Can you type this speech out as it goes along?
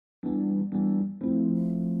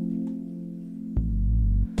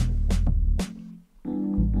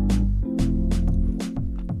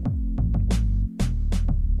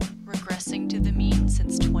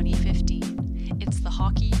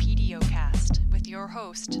your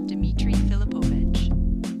host, Dmitry Filipovich.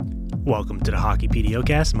 Welcome to the Hockey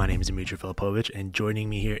PDOcast. My name is Dmitry Filipovich, and joining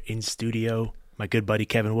me here in studio, my good buddy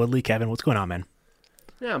Kevin Woodley. Kevin, what's going on, man?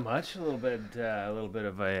 Not much. A little bit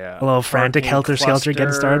of a little frantic helter-skelter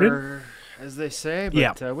getting started, as they say.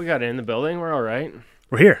 But we got in the building. We're all right.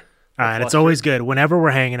 We're here, and it's always good. Whenever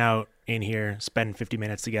we're hanging out in here, spending 50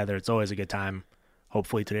 minutes together, it's always a good time.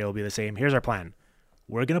 Hopefully today will be the same. Here's our plan.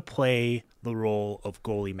 We're going to play the role of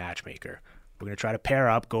goalie matchmaker. We're going to try to pair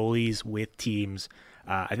up goalies with teams.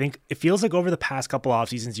 I think it feels like over the past couple off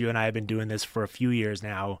seasons, you and I have been doing this for a few years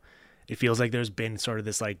now. It feels like there's been sort of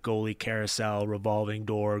this like goalie carousel, revolving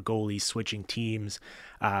door, goalie switching teams.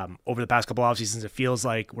 Over the past couple off seasons, it feels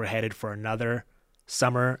like we're headed for another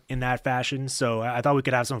summer in that fashion. So I thought we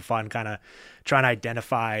could have some fun kind of trying to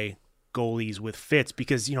identify goalies with fits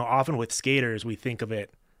because, you know, often with skaters, we think of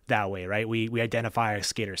it that way, right? We identify a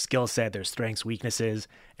skater's skill set, their strengths, weaknesses,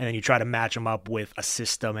 and then you try to match them up with a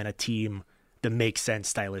system and a team that makes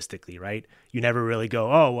sense stylistically, right? You never really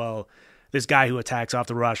go, oh, well, this guy who attacks off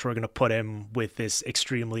the rush, we're going to put him with this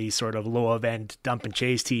extremely sort of low event dump and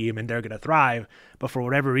chase team and they're going to thrive. But for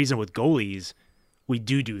whatever reason with goalies, we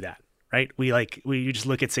do that, right? We just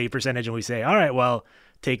look at save percentage and we say, all right, well,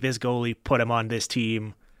 take this goalie, put him on this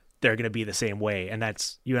team, they're going to be the same way. And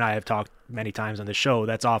that's, you and I have talked many times on the show,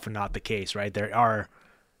 that's often not the case, right? There are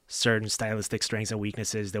certain stylistic strengths and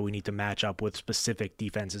weaknesses that we need to match up with specific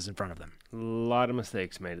defenses in front of them. A lot of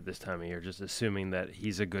mistakes made at this time of year, just assuming that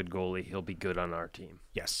he's a good goalie, he'll be good on our team.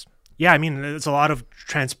 Yes. Yeah, I mean, it's a lot of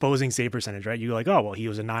transposing save percentage, right? You're like, oh, well, he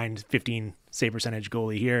was a 9-15 save percentage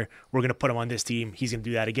goalie here. We're going to put him on this team. He's going to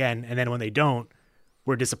do that again. And then when they don't,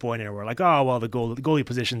 we're disappointed and we're like, oh, well, the goalie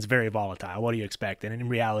position's very volatile. What do you expect? And in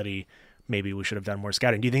reality, maybe we should have done more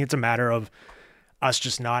scouting. Do you think it's a matter of us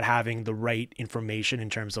just not having the right information in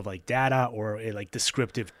terms of like data or like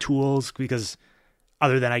descriptive tools? Because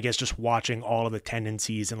other than, I guess, just watching all of the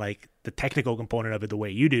tendencies and like the technical component of it the way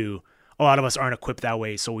you do, a lot of us aren't equipped that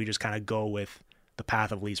way. So we just kind of go with the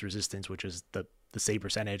path of least resistance, which is the save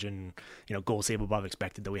percentage and, you know, goal save above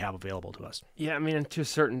expected that we have available to us. Yeah, I mean, to a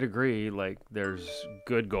certain degree, like there's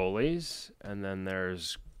good goalies and then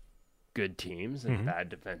there's good teams and bad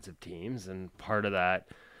defensive teams. And part of that,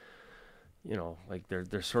 you know, like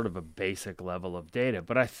there's sort of a basic level of data.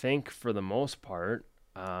 But I think for the most part,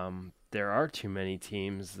 there are too many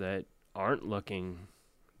teams that aren't looking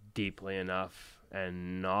deeply enough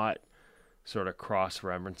and not sort of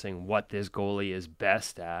cross-referencing what this goalie is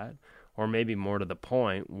best at, or maybe more to the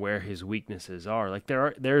point where his weaknesses are. Like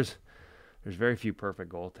there's very few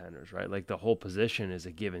perfect goaltenders, right? Like the whole position is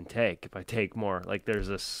a give and take. If I take more, like there's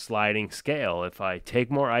a sliding scale. If I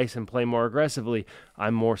take more ice and play more aggressively,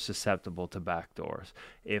 I'm more susceptible to backdoors.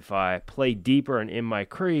 If I play deeper and in my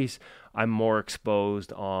crease, I'm more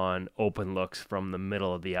exposed on open looks from the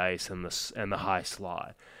middle of the ice and the high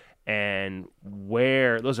slot. And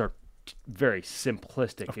where those are very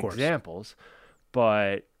simplistic examples,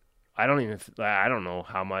 but I don't know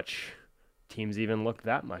how much teams even look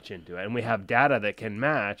that much into it. And we have data that can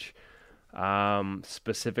match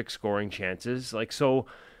specific scoring chances. Like, so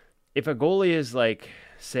if a goalie is like,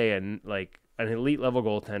 say, an elite level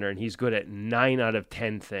goaltender and he's good at 9 out of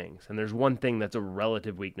 10 things, and there's one thing that's a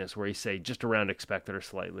relative weakness where he's, say, just around expected or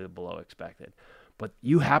slightly below expected, but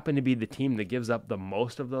you happen to be the team that gives up the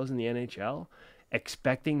most of those in the NHL,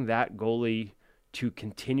 expecting that goalie to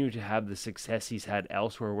continue to have the success he's had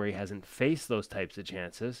elsewhere where he hasn't faced those types of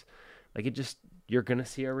chances, like you're going to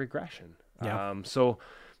see a regression. Yeah. So,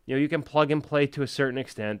 you know, you can plug and play to a certain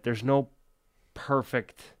extent. There's no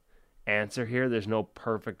perfect answer here. There's no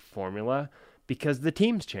perfect formula because the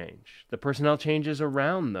teams change. The personnel changes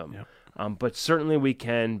around them. Yeah. But certainly we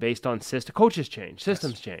can, based on coaches change,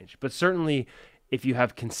 systems change. But certainly if you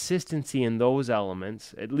have consistency in those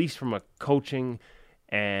elements, at least from a coaching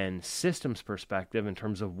and systems perspective in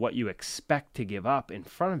terms of what you expect to give up in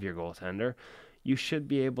front of your goaltender, you should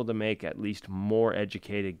be able to make at least more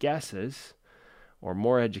educated guesses or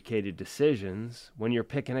more educated decisions when you're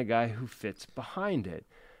picking a guy who fits behind it.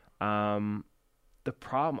 The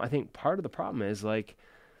problem, I think part of the problem is like,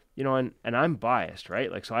 you know, and I'm biased,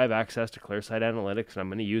 right? Like, so I have access to ClearSight Analytics, and I'm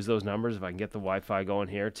going to use those numbers if I can get the Wi-Fi going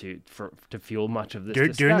here to fuel much of this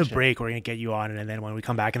discussion. During the break, we're going to get you on, and then when we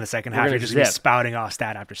come back in the second half, you're just going to be spouting off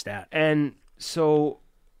stat after stat. And so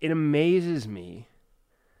it amazes me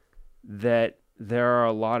that there are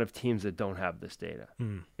a lot of teams that don't have this data.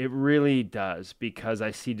 It really does, because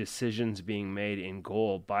I see decisions being made in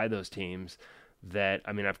goal by those teams that,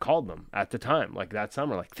 I mean, I've called them at the time, like that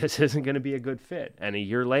summer, like this isn't going to be a good fit. And a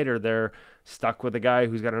year later, they're stuck with a guy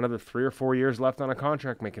who's got another 3 or 4 years left on a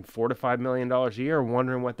contract, making $4 to $5 million a year,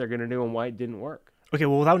 wondering what they're going to do and why it didn't work. Okay,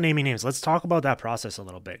 well, without naming names, let's talk about that process a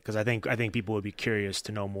little bit, because I think people would be curious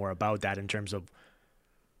to know more about that in terms of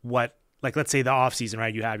what, like, let's say the off season,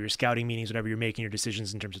 right? You have your scouting meetings, whatever, you're making your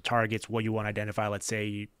decisions in terms of targets, what you want to identify. Let's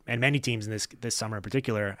say, and many teams in this summer in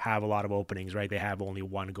particular have a lot of openings, right? They have only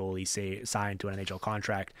one goalie signed to an NHL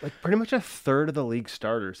contract. Like pretty much a third of the league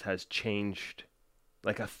starters has changed.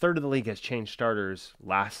 Like a third of the league has changed starters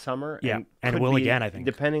last summer. Yeah, and will again, I think.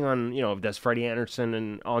 Depending on, does Freddie Anderson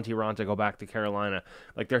and Antti Raanta go back to Carolina?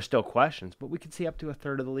 Like, there's still questions, but we could see up to a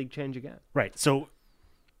third of the league change again. Right. So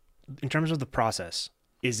in terms of the process,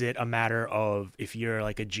 is it a matter of, if you're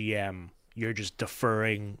like a GM, you're just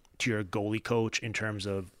deferring to your goalie coach in terms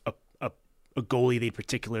of a goalie they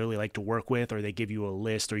particularly like to work with, or they give you a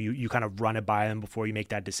list, or you kind of run it by them before you make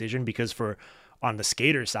that decision? Because on the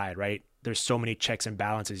skater side, right, there's so many checks and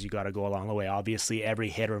balances you got to go along the way. Obviously, every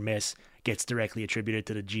hit or miss gets directly attributed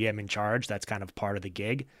to the GM in charge. That's kind of part of the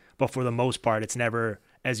gig. But for the most part, it's never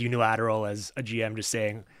as unilateral as a GM just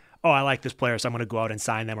saying, oh, I like this player, so I'm going to go out and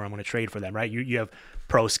sign them, or I'm going to trade for them, right? You have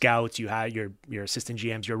pro scouts, you have your assistant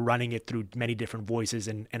GMs, you're running it through many different voices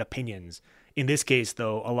and opinions. In this case,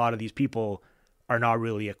 though, a lot of these people are not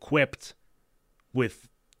really equipped with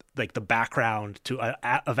like the background to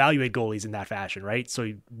evaluate goalies in that fashion, right? So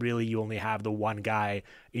you only have the one guy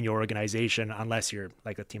in your organization, unless you're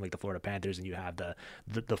like a team like the Florida Panthers and you have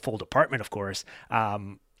the full department, of course,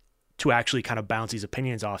 to actually kind of bounce these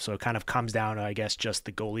opinions off. So it kind of comes down to, I guess, just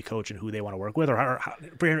the goalie coach and who they want to work with, or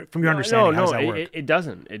from your understanding, how does that work? It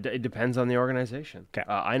doesn't. It depends on the organization. Okay.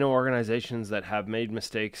 I know organizations that have made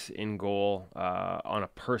mistakes in goal on a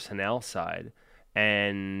personnel side,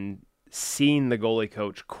 and seen the goalie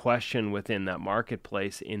coach question within that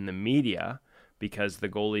marketplace in the media because the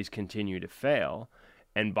goalies continue to fail,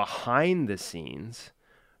 and behind the scenes,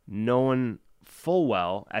 knowing full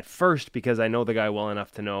well at first, because I know the guy well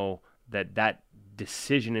enough to know that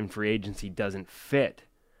decision in free agency doesn't fit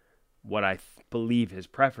what I believe his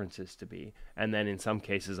preference is to be, and then in some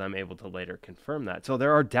cases I'm able to later confirm that. So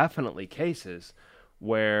there are definitely cases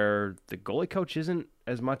where the goalie coach isn't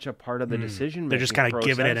as much a part of the decision-making They're just kind of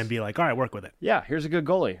giving it process. and be like, all right, work with it. Yeah, here's a good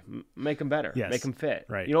goalie. Make him better. Yes. Make him fit.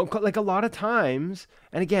 Right. Like a lot of times,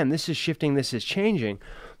 and again, this is shifting, this is changing,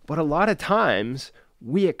 but a lot of times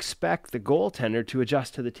we expect the goaltender to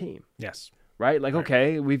adjust to the team. Yes. Right? Like,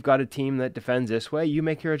 okay, we've got a team that defends this way. You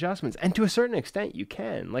make your adjustments. And to a certain extent, you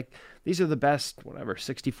can. Like, these are the best,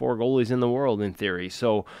 64 goalies in the world in theory.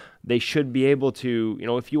 So they should be able to,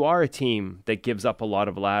 if you are a team that gives up a lot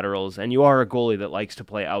of laterals and you are a goalie that likes to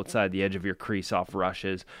play outside the edge of your crease off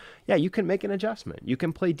rushes, yeah, you can make an adjustment. You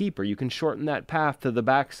can play deeper. You can shorten that path to the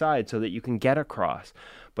backside so that you can get across.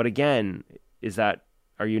 But again,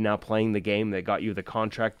 are you now playing the game that got you the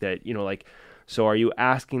contract that, so are you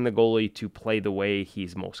asking the goalie to play the way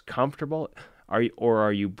he's most comfortable? Or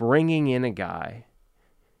are you bringing in a guy,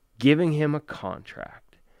 giving him a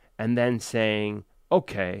contract, and then saying,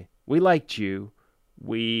 okay, we liked you,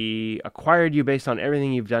 we acquired you based on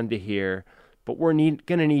everything you've done to here, but we're going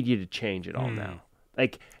to need you to change it all now.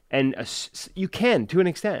 And you can, to an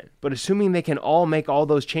extent, but assuming they can all make all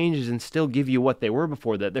those changes and still give you what they were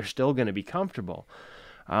before that, they're still going to be comfortable.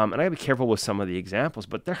 And I gotta be careful with some of the examples,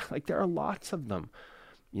 but there are lots of them.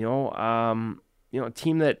 A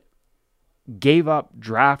team that gave up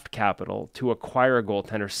draft capital to acquire a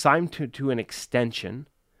goaltender, signed to an extension,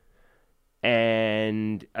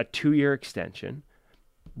 and a 2-year extension,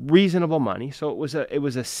 reasonable money. So it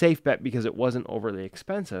was a safe bet because it wasn't overly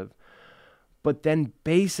expensive. But then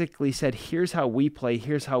basically said, here's how we play,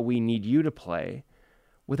 here's how we need you to play,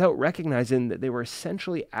 without recognizing that they were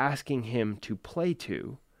essentially asking him to play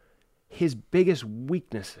to his biggest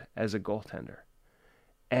weakness as a goaltender.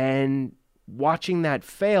 And watching that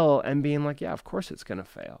fail and being like, yeah, of course it's going to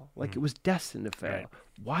fail. Like, it was destined to fail. Right.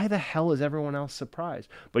 Why the hell is everyone else surprised?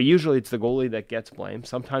 But usually it's the goalie that gets blamed.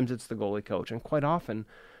 Sometimes it's the goalie coach. And quite often,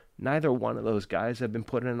 neither one of those guys have been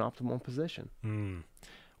put in an optimal position.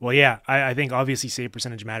 Well, yeah, I think obviously save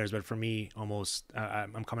percentage matters, but for me, almost,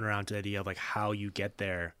 I'm coming around to the idea of like how you get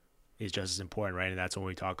there is just as important, right? And that's when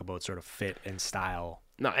we talk about sort of fit and style.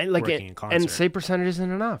 No, and like working in concert. and save percentage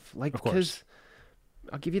isn't enough. Like, of course. because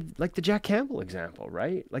I'll give you like the Jack Campbell example,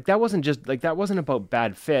 right? Like that wasn't about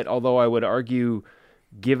bad fit. Although I would argue,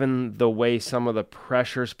 given the way some of the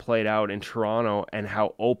pressures played out in Toronto and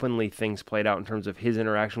how openly things played out in terms of his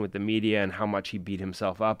interaction with the media and how much he beat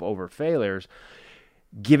himself up over failures,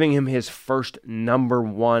 giving him his first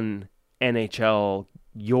 #1 NHL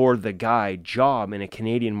 "you're the guy" job in a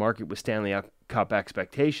Canadian market with Stanley Cup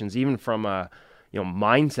expectations, even from a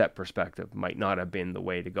mindset perspective, might not have been the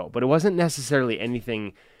way to go. But it wasn't necessarily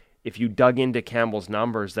anything if you dug into Campbell's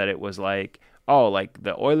numbers, that it was like, oh, like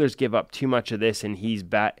the Oilers give up too much of this and he's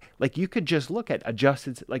bad. Like you could just look at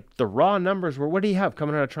adjusted, like the raw numbers were, what do you have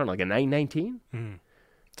coming out of Toronto? Like a 919?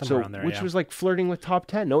 Somewhere around there, which was like flirting with top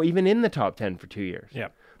 10. No, even in the top 10 for 2 years. Yeah.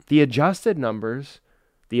 The adjusted numbers,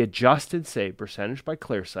 the adjusted save percentage by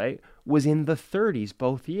ClearSight was in the 30s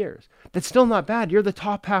both years. That's still not bad. You're the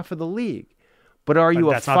top half of the league. But are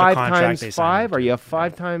you a 5 times 5? Are you a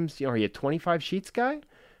 5 times, are you a 25 sheets guy?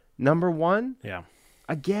 Number one? Yeah.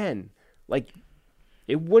 Again, like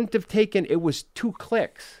it wouldn't have taken, it was 2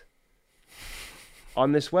 clicks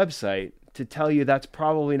on this website to tell you that's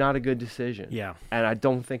probably not a good decision. Yeah. And I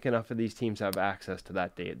don't think enough of these teams have access to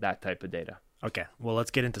that type of data. Okay. Well,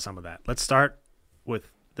 let's get into some of that. Let's start with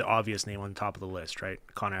the obvious name on the top of the list, right?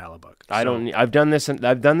 Connor Hellebuck. I've done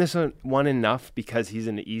this one enough because he's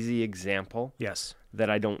an easy example. Yes. That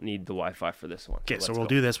I don't need the Wi-Fi for this one. Okay, so we'll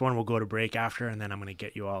do this one. We'll go to break after, and then I'm going to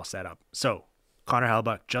get you all set up. So, Connor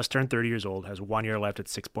Hellebuck just turned 30 years old, has 1 year left at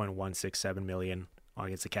 $6.167 million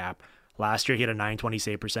against the cap. Last year, he had a .920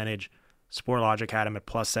 save percentage. Sportlogic had him at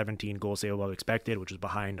plus 17 goal save above expected, which was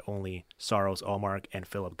behind only Saros Ullmark and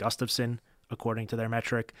Philip Gustafson, according to their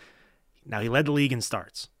metric. Now, he led the league in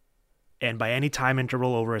starts. And by any time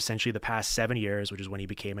interval over essentially the past 7 years, which is when he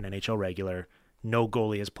became an NHL regular, no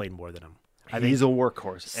goalie has played more than him. He's a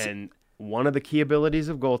workhorse, and one of the key abilities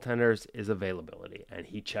of goaltenders is availability, and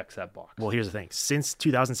he checks that box. Well, here's the thing. Since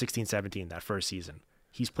 2016-17, that first season,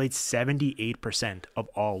 he's played 78% of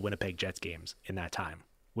all Winnipeg Jets games in that time,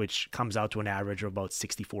 which comes out to an average of about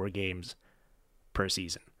 64 games per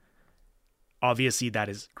season. Obviously, that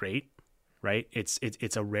is great, right? It's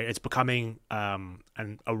becoming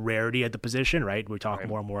a rarity at the position, right? We talk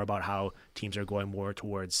more and more about how teams are going more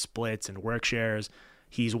towards splits and work shares.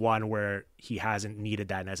 He's one where he hasn't needed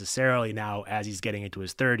that necessarily. Now, as he's getting into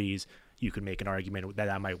his 30s, you could make an argument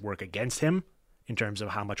that might work against him in terms of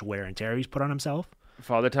how much wear and tear he's put on himself.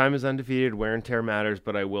 Father Time is undefeated. Wear and tear matters,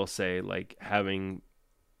 but I will say, like, having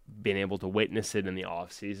been able to witness it in the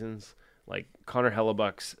off seasons, like Connor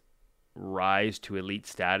Hellebuck's rise to elite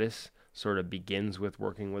status sort of begins with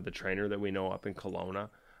working with a trainer that we know up in Kelowna,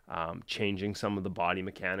 changing some of the body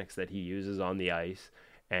mechanics that he uses on the ice.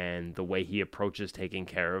 And the way he approaches taking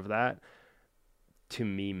care of that, to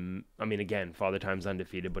me, I mean, again, Father Time's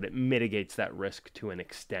undefeated, but it mitigates that risk to an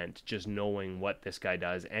extent, just knowing what this guy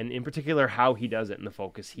does, and in particular, how he does it and the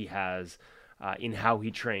focus he has in how he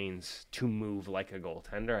trains to move like a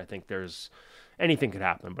goaltender. I think anything could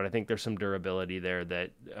happen, but I think there's some durability there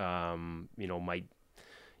that,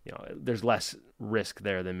 there's less risk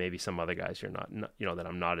there than maybe some other guys that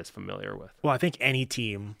I'm not as familiar with. Well, I think any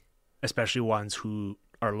team, especially ones who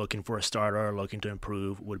are looking for a starter or looking to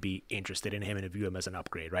improve, would be interested in him and view him as an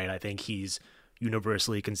upgrade, right? I think he's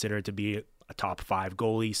universally considered to be a top 5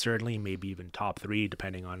 goalie, certainly, maybe even top 3,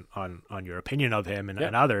 depending on your opinion of him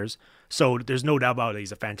and others. So there's no doubt about it.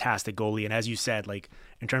 He's a fantastic goalie. And as you said, like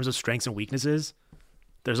in terms of strengths and weaknesses,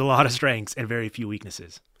 there's a lot of strengths and very few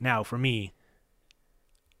weaknesses. Now, for me,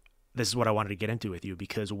 this is what I wanted to get into with you,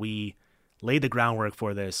 because we laid the groundwork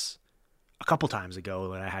for this a couple times ago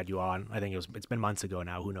when I had you on. I think it's been months ago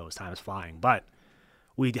now. Who knows? Time is flying. But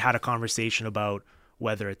we had a conversation about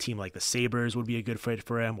whether a team like the Sabres would be a good fit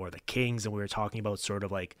for him or the Kings. And we were talking about sort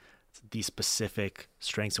of like the specific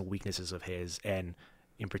strengths and weaknesses of his, and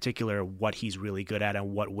in particular, what he's really good at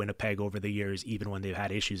and what Winnipeg over the years, even when they've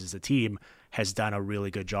had issues as a team, has done a really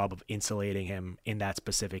good job of insulating him in that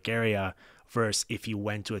specific area versus if he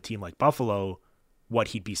went to a team like Buffalo, what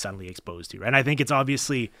he'd be suddenly exposed to. And I think it's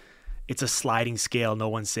a sliding scale. No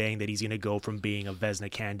one's saying that he's going to go from being a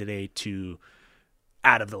Vezina candidate to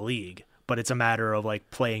out of the league, but it's a matter of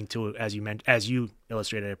like playing to, as you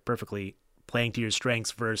illustrated it perfectly, playing to your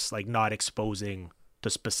strengths versus like not exposing to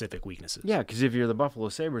specific weaknesses. Yeah, because if you're the Buffalo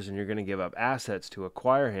Sabres and you're going to give up assets to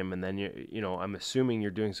acquire him, and then I'm assuming you're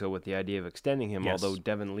doing so with the idea of extending him, yes. Although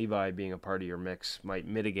Devin Levi being a part of your mix might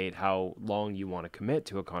mitigate how long you want to commit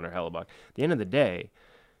to a Connor Hellebuck. At the end of the day,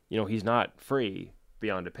 he's not free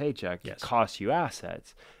beyond a paycheck. Yes. It costs you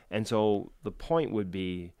assets. And so the point would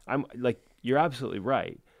be, you're absolutely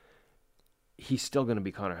right. He's still going to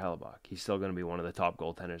be Connor Hellebuck. He's still going to be one of the top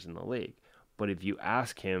goaltenders in the league. But if you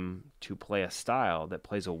ask him to play a style that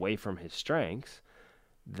plays away from his strengths,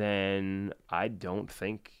 then I don't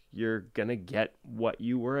think you're going to get what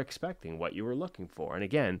you were expecting, what you were looking for. And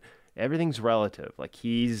again, everything's relative. Like,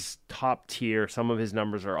 he's top tier. Some of his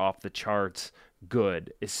numbers are off the charts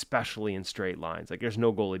good, especially in straight lines. Like, there's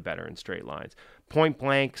no goalie better in straight lines. Point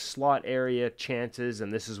blank, slot area, chances,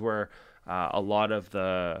 and this is where a lot of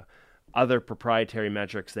the other proprietary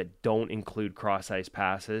metrics that don't include cross-ice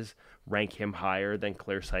passes rank him higher than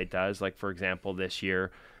Clearsight does. Like, for example, this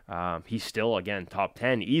year, he's still, again, top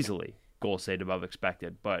 10 easily, goal saved above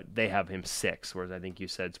expected, but they have him 6, whereas I think you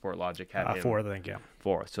said Sportlogic had him 4, I think, yeah.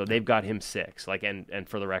 4. So they've got him 6. Like, and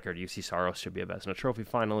for the record, UC Saros should be a Vezina Trophy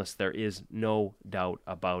finalist. There is no doubt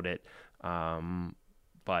about it.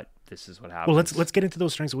 But this is what happens. Well, let's get into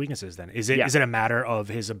those strengths and weaknesses then. Is it a matter of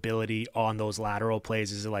his ability on those lateral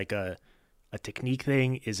plays? Is it like a technique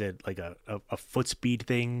thing? Is it like a foot speed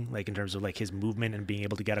thing, like in terms of like his movement and being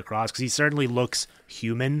able to get across? Because he certainly looks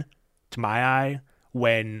human to my eye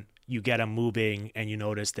when you get him moving and you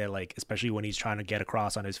notice that, like, especially when he's trying to get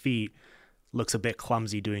across on his feet, looks a bit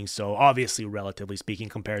clumsy doing so, obviously, relatively speaking,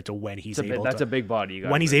 compared to when he's that's a big body.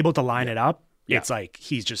 When he's able to line it up, it's like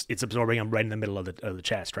it's absorbing him right in the middle of the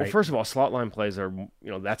chest, right? Well, first of all, slot line plays are,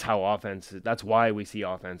 that's why we see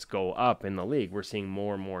offense go up in the league. We're seeing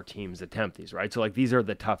more and more teams attempt these, right? So, like, these are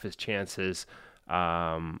the toughest chances,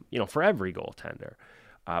 for every goaltender.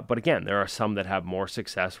 But again, there are some that have more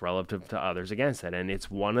success relative to others against it. And it's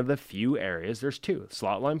one of the few areas, there's 2,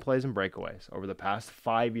 slot line plays and breakaways, over the past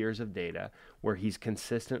 5 years of data where he's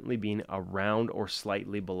consistently been around or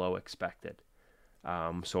slightly below expected.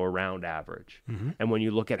 So around average. Mm-hmm. And when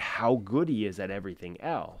you look at how good he is at everything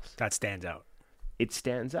else, that stands out. It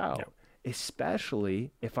stands out,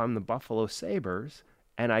 especially if I'm the Buffalo Sabres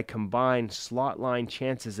and I combine slot line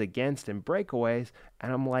chances against and breakaways,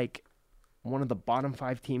 and I'm like one of the bottom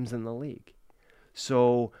 5 teams in the league.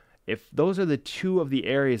 So if those are the 2 of the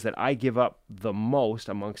areas that I give up the most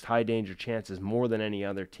amongst high danger chances more than any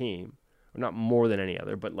other team, or not more than any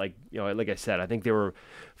other, but like I said, I think they were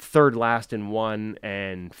 3rd last in one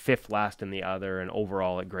and 5th last in the other, and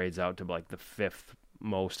overall it grades out to like the 5th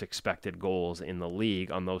most expected goals in the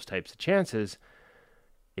league on those types of chances.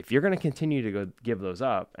 If you're going to continue to go give those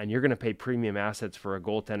up, and you're going to pay premium assets for a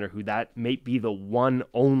goaltender who that may be the one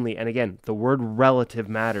only, and again, the word relative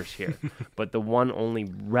matters here, but the one only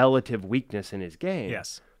relative weakness in his game,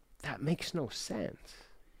 that makes no sense.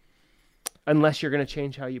 Unless you're going to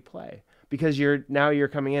change how you play. Because you're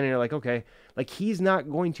coming in and you're like, okay, like he's not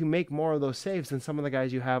going to make more of those saves than some of the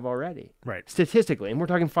guys you have already. Right. Statistically. And we're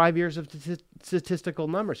talking 5 years of statistical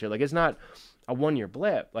numbers here. Like, it's not a 1-year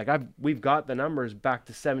blip. Like, we've got the numbers back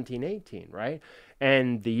to 17, 18, right?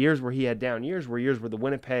 And the years where he had down years were years where the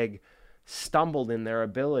Winnipeg stumbled in their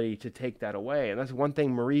ability to take that away. And that's one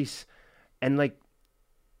thing Maurice, and like,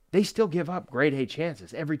 they still give up grade A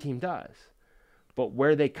chances. Every team does. But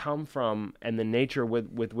where they come from and the nature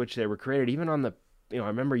with which they were created, even on the, I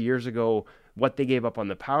remember years ago what they gave up on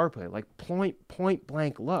the power play, like point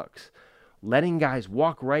blank looks, letting guys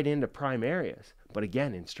walk right into prime areas, but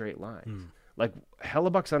again, in straight lines. Like,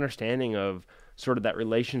 Hellebuck's understanding of sort of that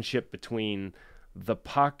relationship between the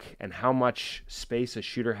puck and how much space a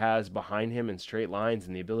shooter has behind him in straight lines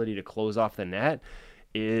and the ability to close off the net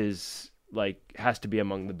is like, has to be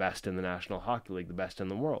among the best in the National Hockey League, the best in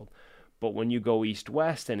the world. But when you go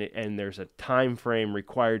east-west and there's a time frame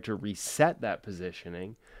required to reset that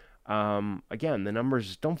positioning, again, the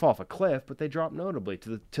numbers don't fall off a cliff, but they drop notably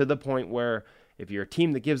to the point where if you're a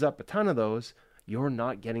team that gives up a ton of those, you're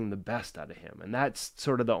not getting the best out of him. And that's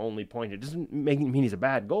sort of the only point. It doesn't mean he's a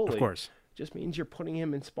bad goalie. Of course. It just means you're putting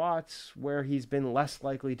him in spots where he's been less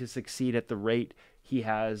likely to succeed at the rate he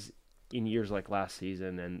has in years like last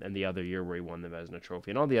season and the other year where he won the Vezina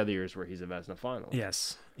Trophy and all the other years where he's a Vezina finalist.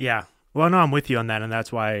 Yes. Yeah. Well, no, I'm with you on that, and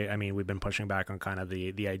that's why, we've been pushing back on kind of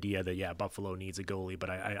the idea that, Buffalo needs a goalie, but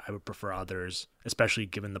I would prefer others, especially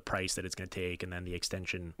given the price that it's going to take and then the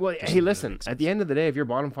extension. Well, hey, listen, at the end of the day, if you're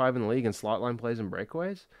bottom 5 in the league in slot line plays and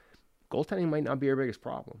breakaways, goaltending might not be your biggest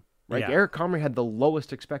problem, right? Yeah. Eric Comrie had the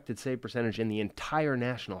lowest expected save percentage in the entire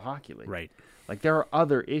National Hockey League. Right. Like, there are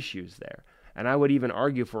other issues there, and I would even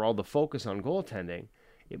argue for all the focus on goaltending,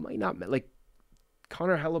 it might not, like,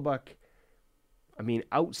 Connor Hellebuck,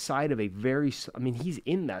 outside of he's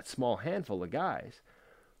in that small handful of guys,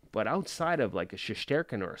 but outside of like a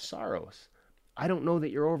Shesterkin or a Saros, I don't know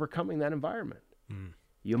that you're overcoming that environment.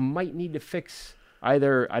 You might need to fix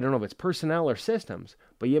either, I don't know if it's personnel or systems,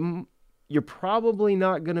 but you're probably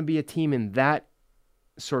not going to be a team in that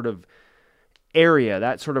sort of area,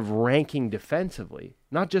 that sort of ranking defensively,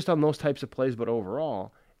 not just on those types of plays, but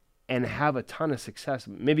overall, and have a ton of success.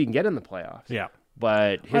 Maybe you can get in the playoffs. Yeah.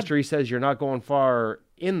 But history says you're not going far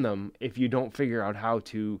in them if you don't figure out how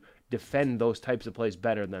to defend those types of plays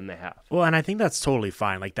better than they have. Well, and I think that's totally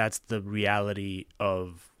fine. Like, that's the reality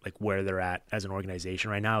of like where they're at as an organization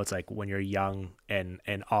right now. It's like when you're young and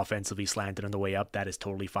offensively slanted on the way up, that is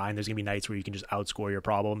totally fine. There's gonna be nights where you can just outscore your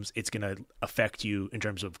problems. It's gonna affect you in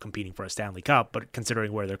terms of competing for a Stanley Cup, but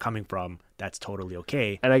considering where they're coming from, that's totally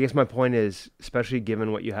okay. And I guess my point is, especially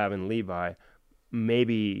given what you have in Levi,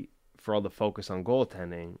 maybe for all the focus on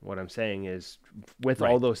goaltending, what I'm saying is, with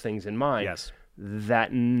all those things in mind, yes,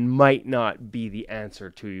 that might not be the answer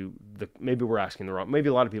to the. Maybe we're asking the wrong. Maybe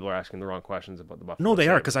a lot of people are asking the wrong questions about the Buffalo. No, they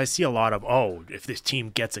are, Sabres. because I see a lot of, if this team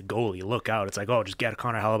gets a goalie, look out. It's like, just get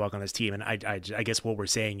Connor Hellebuck on this team. And I guess what we're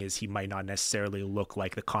saying is he might not necessarily look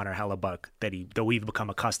like the Connor Hellebuck that we've become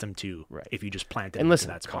accustomed to. Right. If you just plant him And in listen,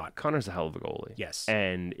 that spot. Connor's a hell of a goalie. Yes.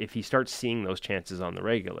 And if he starts seeing those chances on the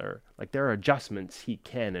regular, like there are adjustments he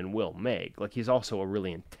can and will make. Like he's also a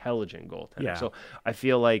really intelligent goaltender. Yeah. So I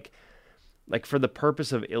feel like for the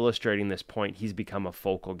purpose of illustrating this point, he's become a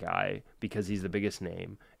focal guy because he's the biggest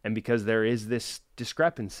name and because there is this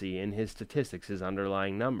discrepancy in his statistics, his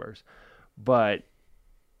underlying numbers. But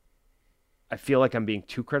I feel like I'm being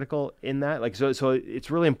too critical in that. Like, so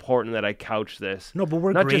it's really important that I couch this. No, but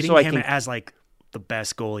we're not grading just so him as like the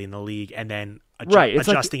best goalie in the league and then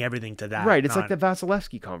adjusting everything to that. Right. It's like the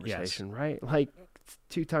Vasilevsky conversation, right? Like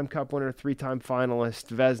 2-time Cup winner, 3-time finalist,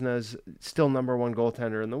 Vezina's still number 1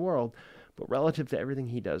 goaltender in the world. But relative to everything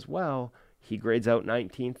he does well, he grades out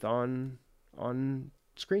 19th on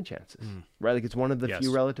screen chances, right? Like it's one of the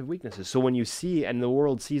few relative weaknesses. So when you see, and the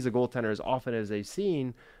world sees a goaltender as often as they've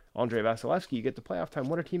seen Andrei Vasilevsky, you get to playoff time.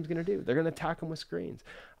 What are teams going to do? They're going to attack him with screens.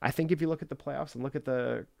 I think if you look at the playoffs and look at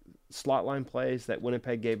the slot line plays that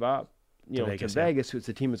Winnipeg gave up, to Vegas, who's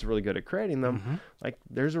a team that's really good at creating them, like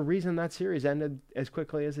there's a reason that series ended as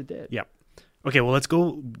quickly as it did. Yep. Okay, well, let's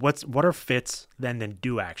go. What are fits then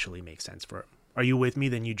do actually make sense for him? Are you with me?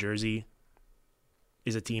 The New Jersey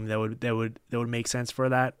is a team that would make sense for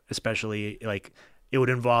that, especially like it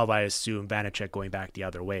would involve, I assume, Vanacek going back the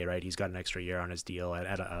other way, right? He's got an extra year on his deal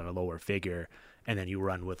at a lower figure, and then you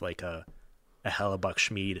run with like a Hellebuck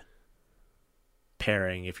Schmid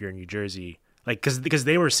pairing if you're in New Jersey, like because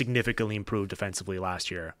they were significantly improved defensively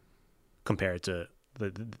last year compared to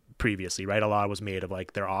the previously, right? A lot was made of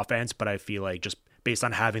like their offense, but I feel like just based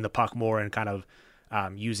on having the puck more and kind of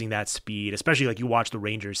using that speed, especially like you watch the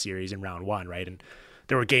Rangers series in round 1, right? And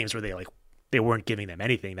there were games where they weren't giving them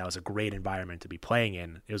anything. That was a great environment to be playing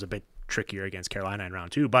in. It was a bit trickier against Carolina in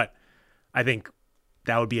round 2, but I think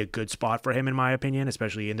that would be a good spot for him in my opinion,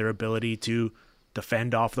 especially in their ability to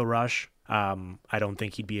defend off the rush. I don't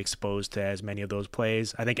think he'd be exposed to as many of those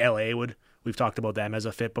plays. I think LA we've talked about them as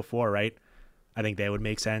a fit before, right? I think they would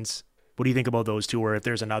make sense. What do you think about those two? Or if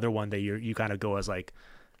there's another one that you kind of go as like,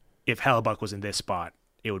 if Hellebuck was in this spot,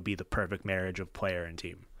 it would be the perfect marriage of player and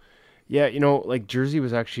team. Yeah, like Jersey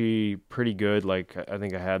was actually pretty good. Like I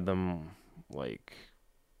think I had them like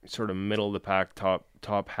sort of middle of the pack,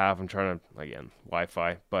 top half. I'm trying to, again,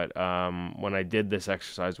 Wi-Fi. But when I did this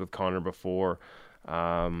exercise with Connor before,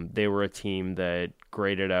 they were a team that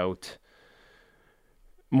graded out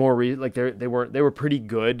more. They were pretty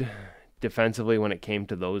good defensively when it came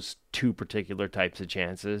to those two particular types of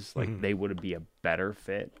chances. Like they would be a better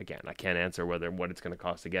fit. Again, I can't answer what it's going to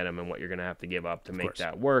cost to get him and what you're going to have to give up to make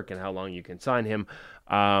that work and how long you can sign him.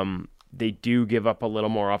 They do give up a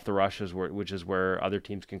little more off the rushes, which is where other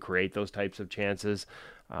teams can create those types of chances.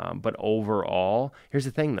 But overall, here's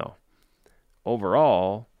the thing though.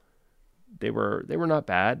 Overall, they were not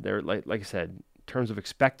bad. They're like I said, in terms of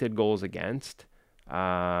expected goals against,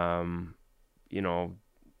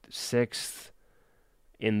 6th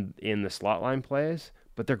in the slot line plays,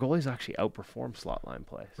 but their goalies actually outperformed slot line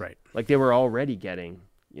plays. Right. Like they were already getting,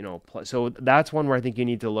 so that's one where I think you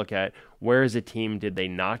need to look at where as a team did they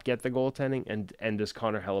not get the goaltending and does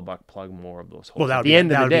Connor Hellebuck plug more of those holes? Well, at the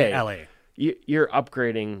end of the day, LA. You're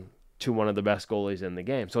upgrading to one of the best goalies in the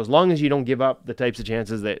game. So as long as you don't give up the types of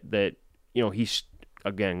chances that he's,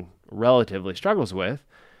 again, relatively struggles with,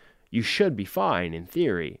 you should be fine in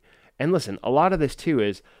theory. And listen, a lot of this too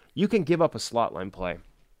is you can give up a slot line play.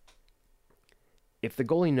 If the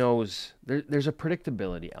goalie knows, there's a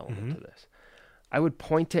predictability element to this. I would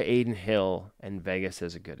point to Adin Hill and Vegas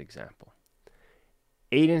as a good example.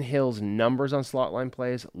 Adin Hill's numbers on slot line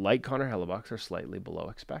plays, like Connor Hellebuck's, are slightly below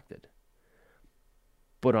expected.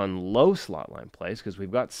 But on low slot line plays, because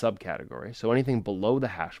we've got subcategories, so anything below the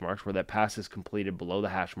hash marks, where that pass is completed below the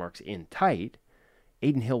hash marks in tight,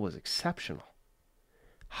 Adin Hill was exceptional.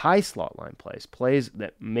 High slot line plays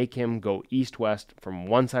that make him go east-west from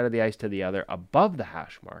one side of the ice to the other above the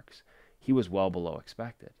hash marks, he was well below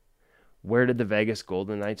expected. Where did the Vegas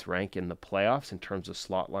Golden Knights rank in the playoffs in terms of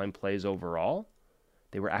slot line plays overall?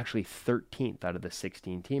 They were actually 13th out of the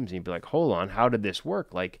 16 teams. And you'd be like, hold on, how did this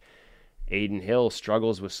work? Like, Aiden Hill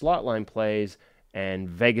struggles with slot line plays, and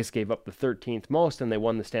Vegas gave up the 13th most, and they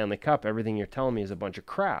won the Stanley Cup. Everything you're telling me is a bunch of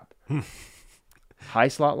crap. High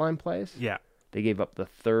slot line plays? Yeah. They gave up the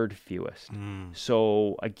third fewest.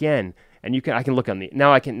 So again, and I can look on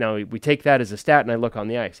now we take that as a stat and I look on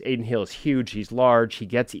the ice. Aiden Hill is huge. He's large. He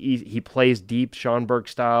plays deep, Schonberg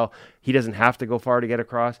style. He doesn't have to go far to get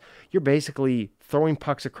across. You're basically throwing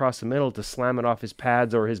pucks across the middle to slam it off his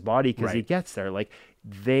pads or his body because he gets there. Like,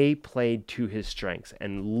 they played to his strengths.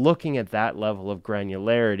 And looking at that level of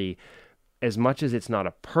granularity, as much as it's not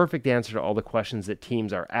a perfect answer to all the questions that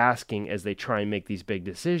teams are asking as they try and make these big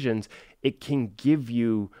decisions, it can give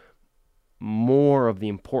you more of the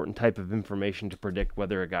important type of information to predict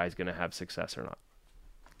whether a guy's going to have success or not.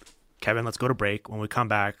 Kevin, let's go to break. When we come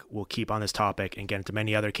back, we'll keep on this topic and get into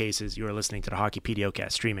many other cases. You are listening to the Hockey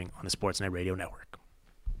PDOcast, streaming on the Sportsnet Radio Network.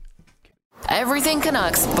 Everything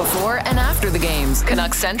Canucks before and after the games.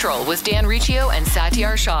 Canucks Central with Dan Riccio and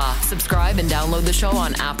Satyar Shah. Subscribe and download the show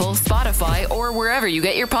on Apple, Spotify, or wherever you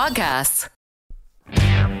get your podcasts.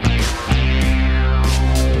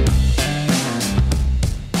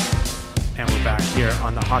 And we're back here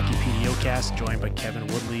on the Hockey PDOcast, joined by Kevin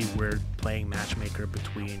Woodley. We're playing Matchmaker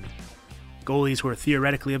between goalies who are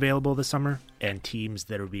theoretically available this summer and teams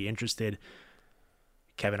that would be interested.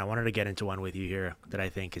 Kevin, I wanted to get into one with you here that I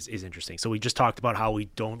think is interesting. So we just talked about how we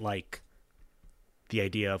don't like the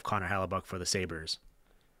idea of Connor Hellebuck for the Sabres.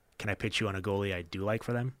 Can I pitch you on a goalie I do like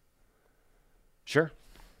for them? Sure.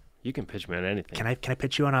 You can pitch me on anything. Can I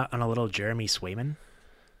pitch you on a little Jeremy Swayman?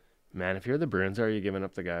 Man, if you're the Bruins, are you giving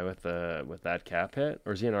up the guy with that cap hit,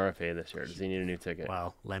 or is he an RFA this year? Does he need a new ticket?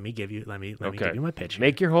 Well, let me give you my pitch.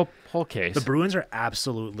 Make your whole case. The Bruins are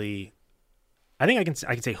absolutely, I think I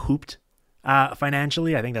can say hooped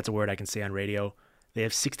financially. I think that's a word I can say on radio. They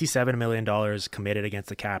have $67 million committed against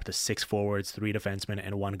the cap to 6 forwards, 3 defensemen,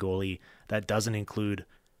 and 1 goalie. That doesn't include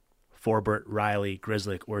Forbert, Riley,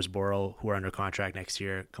 Grzelcyk, Orsborough, who are under contract next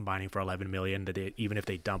year, combining for $11 million. Even if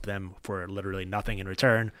they dump them for literally nothing in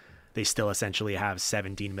return, they still essentially have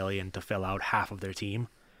 $17 million to fill out half of their team,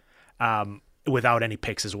 without any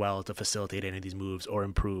picks as well to facilitate any of these moves or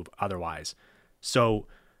improve otherwise. So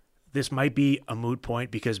this might be a moot point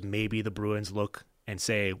because maybe the Bruins look and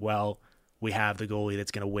say, well, we have the goalie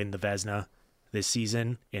that's going to win the Vezina this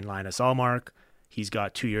season in Linus Ullmark. He's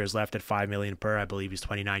got 2 years left at $5 million per. I believe he's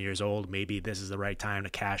 29 years old. Maybe this is the right time to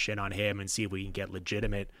cash in on him and see if we can get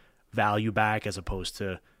legitimate value back as opposed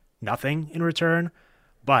to nothing in return.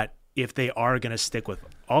 But if they are going to stick with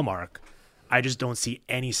Ullmark, I just don't see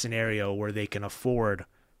any scenario where they can afford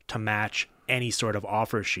to match any sort of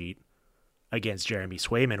offer sheet against Jeremy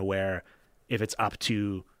Swayman, where if it's up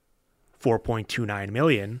to $4.29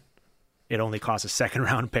 million, it only costs a second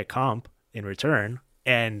round pick comp in return,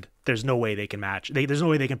 and there's no way they can match. There's no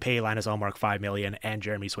way they can pay Linus Ullmark $5 million and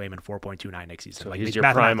Jeremy Swayman $4.29 next season. So he's your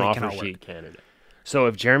prime offer sheet candidate. So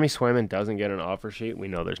if Jeremy Swayman doesn't get an offer sheet, we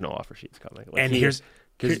know there's no offer sheets coming. Like, and you're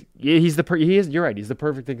right. He's the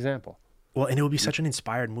perfect example. Well, and it would be such an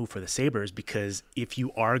inspired move for the Sabres, because if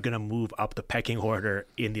you are going to move up the pecking order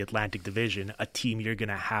in the Atlantic Division, a team you're going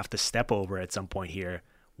to have to step over at some point here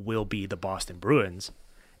will be the Boston Bruins.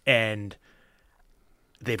 And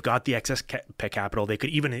they've got the excess pick capital. They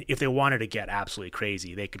could, even if they wanted to get absolutely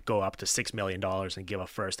crazy, they could go up to $6 million and give a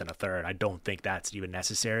first and a third. I don't think that's even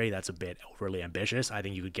necessary. That's a bit overly ambitious. I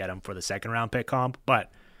think you could get him for the second round pick comp, but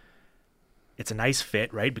it's a nice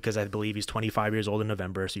fit, right? Because I believe he's 25 years old in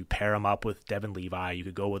November, so you pair him up with Devin Levi. You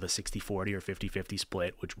could go with a 60-40 or 50-50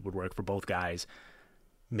 split, which would work for both guys.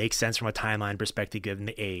 Makes sense from a timeline perspective given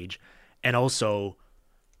the age. And also,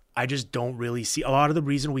 I just don't really see a lot of the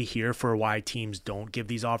reason we hear for why teams don't give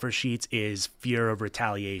these offer sheets is fear of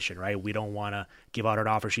retaliation, right? We don't want to give out an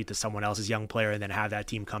offer sheet to someone else's young player and then have that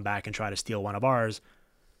team come back and try to steal one of ours.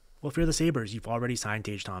 Well, if you're the Sabres, you've already signed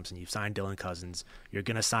Tage Thompson, you've signed Dylan Cousins, you're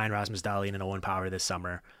going to sign Rasmus Dahlin and Owen Power this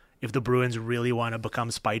summer. If the Bruins really want to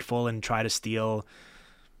become spiteful and try to steal,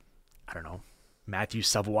 I don't know, Matthew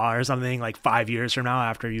Savoie or something like 5 years from now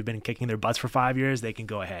after you've been kicking their butts for 5 years, they can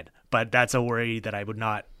go ahead. But that's a worry that would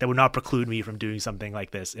not preclude me from doing something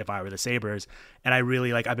like this if I were the Sabres. And I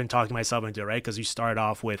really, I've been talking myself into it, right? Because you start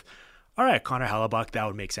off with, all right, Connor Hellebuck, that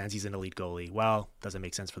would make sense. He's an elite goalie. Well, doesn't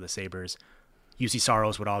make sense for the Sabres. UC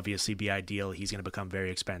Saros would obviously be ideal. He's going to become very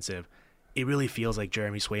expensive. It really feels like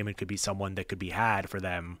Jeremy Swayman could be someone that could be had for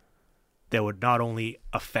them that would not only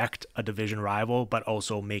affect a division rival, but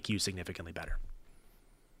also make you significantly better.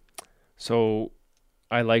 So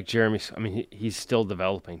I like Jeremy. I mean, he's still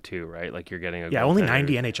developing too, right? Like, you're getting only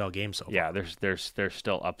 90 NHL games so far. Yeah, there's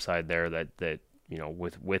still upside there that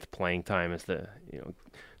with playing time as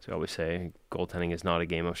so I always say goaltending is not a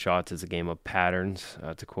game of shots, it's a game of patterns,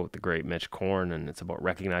 to quote the great Mitch Korn, and it's about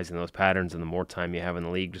recognizing those patterns, and the more time you have in the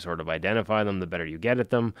league to sort of identify them, the better you get at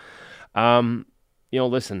them.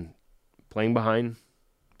 Listen, playing behind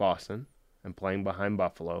Boston and playing behind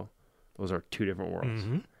Buffalo, those are two different worlds.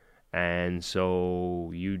 Mm-hmm. And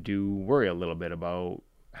so you do worry a little bit about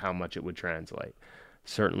how much it would translate.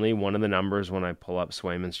 Certainly, one of the numbers when I pull up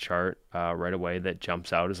Swayman's chart right away that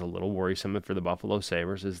jumps out as a little worrisome for the Buffalo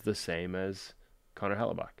Sabres is the same as Connor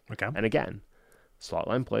Hellebuck. Okay. And again, slot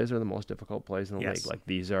line plays are the most difficult plays in the Yes. league. Like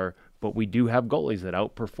these are, but we do have goalies that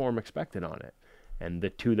outperform expected on it. And the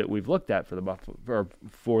two that we've looked at for the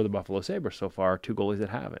Buffalo Sabres so far are two goalies that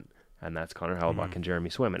haven't, and that's Connor Hellebuck and Jeremy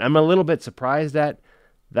Swayman. I'm a little bit surprised at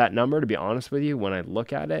that number, to be honest with you, when I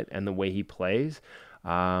look at it and the way he plays.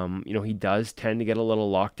 He does tend to get a little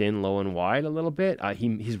locked in low and wide a little bit.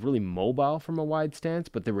 He's really mobile from a wide stance,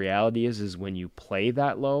 but the reality is when you play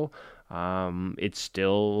that low, it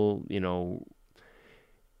still,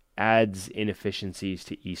 adds inefficiencies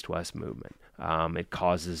to east-west movement. It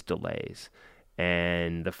causes delays.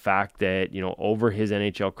 And the fact that, over his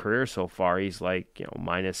NHL career so far, he's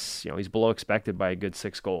he's below expected by a good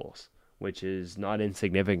 6 goals, which is not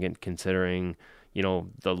insignificant considering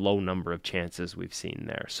the low number of chances we've seen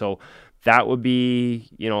there. So that would be,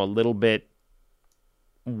 a little bit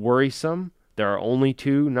worrisome. There are only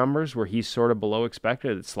 2 numbers where he's sort of below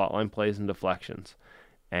expected. It's slot line plays and deflections.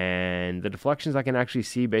 And the deflections I can actually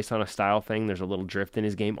see based on a style thing. There's a little drift in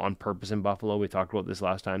his game on purpose in Buffalo. We talked about this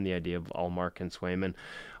last time, the idea of Allmark and Swayman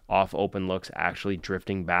off open looks actually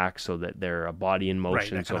drifting back so that they're a body in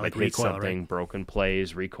motion. Right, so if like it hits recoil, something, right? broken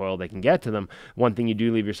plays, recoil, they can get to them. One thing you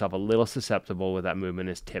do leave yourself a little susceptible with that movement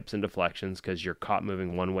is tips and deflections, because you're caught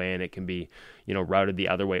moving one way and it can be, routed the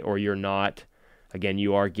other way, or you're not. Again,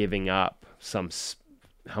 you are giving up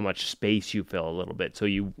how much space you fill a little bit. So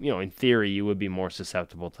in theory, you would be more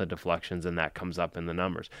susceptible to deflections, and that comes up in the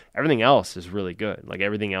numbers. Everything else is really good. Like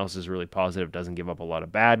everything else is really positive. Doesn't give up a lot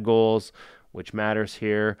of bad goals, which matters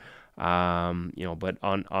here. But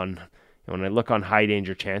on when I look on high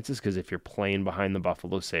danger chances, because if you're playing behind the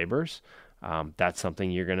Buffalo Sabres, that's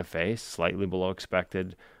something you're going to face. Slightly below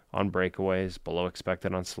expected on breakaways, below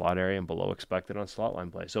expected on slot area, and below expected on slot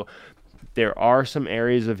line play. So there are some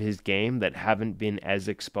areas of his game that haven't been as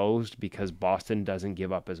exposed because Boston doesn't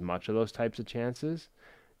give up as much of those types of chances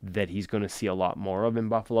that he's going to see a lot more of in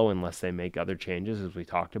Buffalo unless they make other changes, as we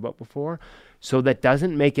talked about before. So that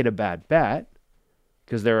doesn't make it a bad bet,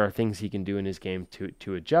 because there are things he can do in his game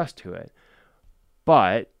to adjust to it.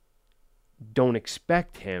 But don't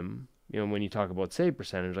expect him, when you talk about save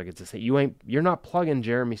percentage, like it's a say, you're not plugging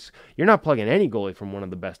any goalie from one of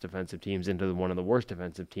the best defensive teams into one of the worst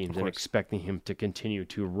defensive teams and expecting him to continue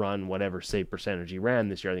to run whatever save percentage he ran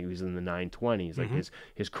this year. I think he was in the 920s. Like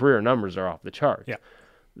his career numbers are off the charts. Yeah.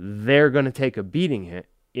 They're going to take a beating hit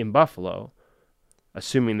in Buffalo,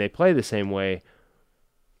 assuming they play the same way,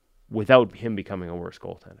 without him becoming a worse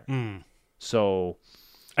goaltender. So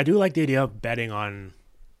I do like the idea of betting on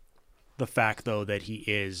the fact, though, that he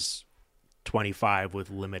is 25 with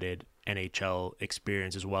limited NHL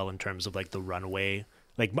experience as well, in terms of like the runaway.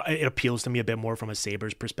 Like it appeals to me a bit more from a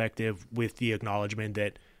Sabres perspective, with the acknowledgement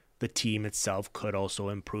that the team itself could also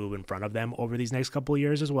improve in front of them over these next couple of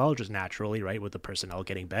years as well, just naturally, right, with the personnel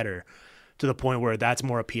getting better, to the point where that's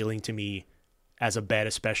more appealing to me as a bet,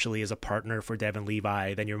 especially as a partner for Devin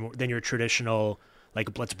Levi, than your traditional,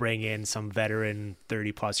 like, let's bring in some veteran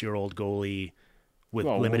 30-plus-year-old goalie with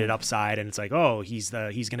limited upside, and it's like, oh, he's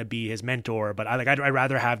going to be his mentor. But I'd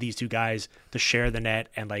rather have these two guys to share the net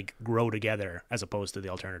and like grow together, as opposed to the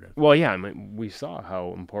alternative. Well, yeah, I mean, we saw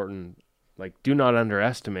how important. Like, do not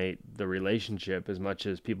underestimate the relationship, as much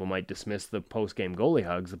as people might dismiss the post-game goalie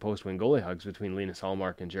hugs, the post-win goalie hugs between Linus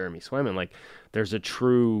Hallmark and Jeremy Swayman. Like, there's a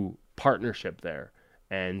true partnership there.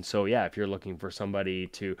 And so, yeah, if you're looking for somebody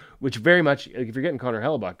to, which very much, like if you're getting Connor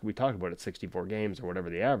Hellebuck, we talked about it, 64 games or whatever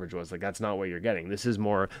the average was, like that's not what you're getting. This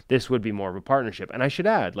would be more of a partnership. And I should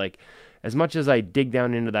add, like, as much as I dig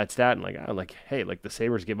down into that stat and hey, the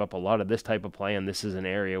Sabres give up a lot of this type of play, and this is an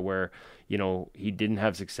area where, he didn't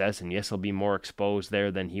have success, and yes, he'll be more exposed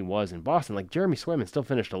there than he was in Boston. Like, Jeremy Swayman still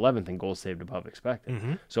finished 11th in goals saved above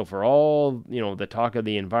expected. So for all, the talk of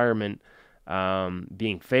the environment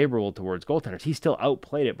being favorable towards goaltenders, he still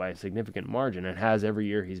outplayed it by a significant margin, and has every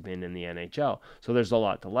year he's been in the NHL. So there's a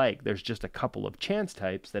lot to like. There's just a couple of chance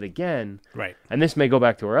types that, again, right. And this may go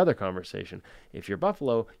back to our other conversation. If you're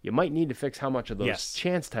Buffalo, you might need to fix how much of those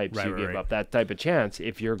chance types you give up. That type of chance,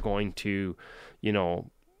 if you're going to,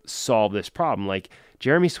 solve this problem. Like,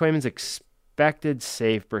 Jeremy Swayman's expected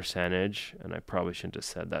save percentage, and I probably shouldn't have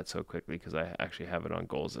said that so quickly because I actually have it on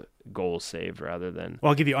goals saved rather than. Well,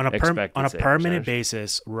 I'll give you on a per minute percentage.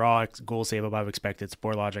 basis. Raw goal save above expected.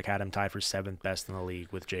 Sportlogic had him tied for 7th best in the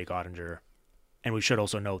league with Jake Ottinger, and we should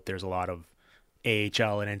also note there's a lot of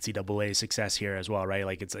AHL and NCAA success here as well, right?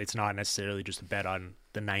 Like it's not necessarily just a bet on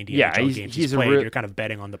the 90 NHL games he's played. You're kind of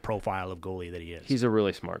betting on the profile of goalie that he is. He's a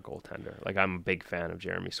really smart goaltender. Like I'm a big fan of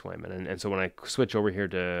Jeremy Swayman, and so when I switch over here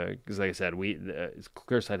to, because like I said,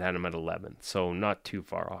 Clearside had him at 11th, so not too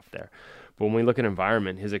far off there. But when we look at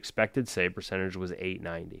environment, his expected save percentage was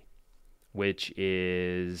 .890, which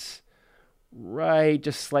is right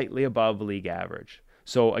just slightly above league average.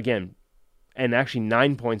 So again, and actually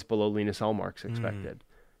 9 points below Linus Ullmark's expected.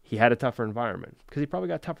 He had a tougher environment because he probably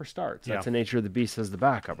got tougher starts. That's the nature of the beast as the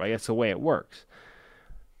backup, right? That's the way it works.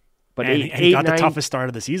 But he got the toughest start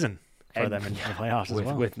of the season for them in the playoffs as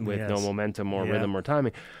well. With no momentum or rhythm or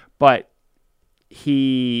timing. But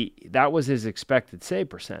that was his expected save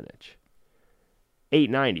percentage.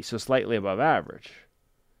 .890, so slightly above average.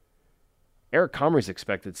 Eric Comrie's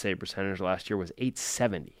expected save percentage last year was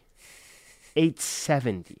 .870.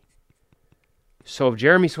 .870. So if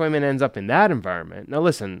Jeremy Swayman ends up in that environment, now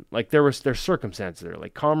listen, like there's circumstances there.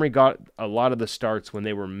 Like Comrie got a lot of the starts when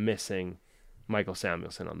they were missing Michael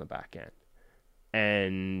Samuelsson on the back end,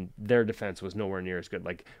 and their defense was nowhere near as good.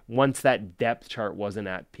 Like once that depth chart wasn't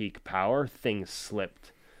at peak power, things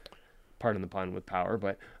slipped. Pardon the pun with power,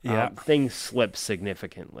 but things slipped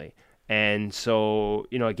significantly. And so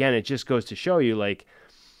again, it just goes to show you like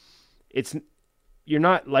you're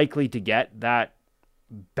not likely to get that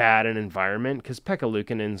bad an environment because Pekka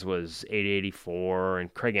Luukkonen's was .884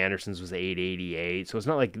 and Craig Anderson's was .888. So it's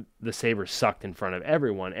not like the Sabres sucked in front of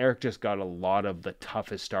everyone. Eric just got a lot of the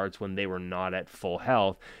toughest starts when they were not at full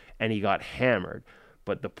health, and he got hammered.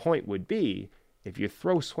 But the point would be, if you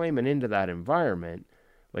throw Swayman into that environment,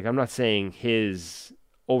 like I'm not saying his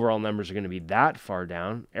overall numbers are going to be that far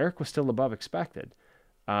down. Eric was still above expected,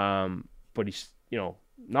 but he's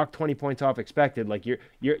knocked 20 points off expected. Like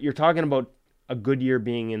you're talking about a good year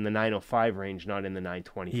being in the 905 range, not in the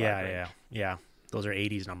 925 range. Yeah. Those are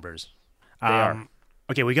 80s numbers. They are.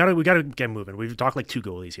 Okay, we gotta get moving. We've talked like 2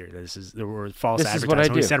 goalies here. There were false advertisements. Is what I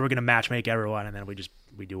do. We said we're gonna matchmake everyone, and then we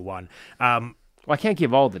do one. Well, I can't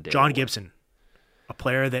give all the data. John Gibson, a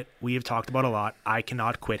player that we have talked about a lot. I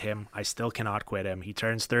cannot quit him. I still cannot quit him. He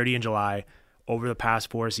turns 30 in July. Over the past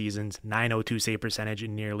 4 seasons, .902 save percentage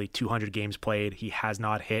in nearly 200 games played. He has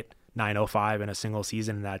not hit .905 in a single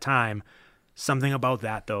season in that time. Something about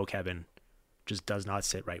that, though, Kevin, just does not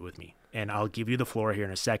sit right with me. And I'll give you the floor here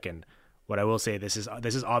in a second. What I will say, this is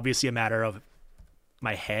obviously a matter of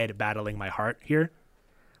my head battling my heart here.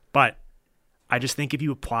 But I just think if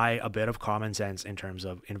you apply a bit of common sense in terms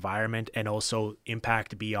of environment and also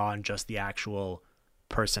impact beyond just the actual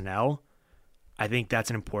personnel, I think that's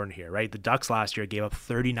an important here, right? The Ducks last year gave up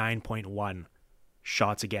 39.1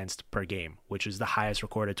 shots against per game, which is the highest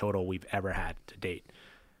recorded total we've ever had to date.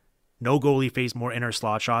 No goalie faced more inner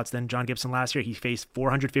slot shots than John Gibson last year. He faced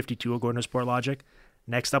 452 according to Sportlogic.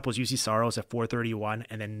 Next up was UC Saros at 431,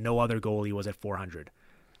 and then no other goalie was at 400.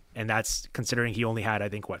 And that's considering he only had, I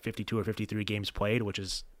think, 52 or 53 games played, which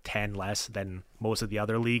is 10 less than most of the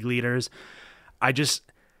other league leaders.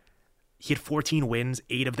 He had 14 wins.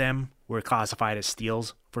 8 of them were classified as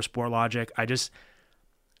steals for Sportlogic.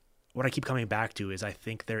 What I keep coming back to is I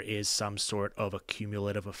think there is some sort of a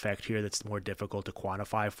cumulative effect here that's more difficult to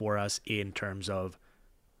quantify for us in terms of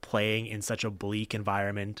playing in such a bleak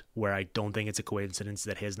environment where I don't think it's a coincidence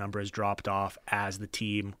that his number has dropped off as the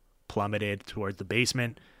team plummeted towards the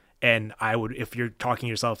basement. And if you're talking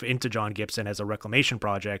yourself into John Gibson as a reclamation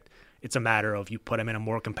project, it's a matter of you put him in a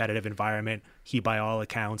more competitive environment. He, by all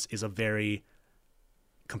accounts, is a very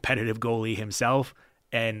competitive goalie himself.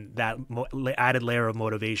 And that added layer of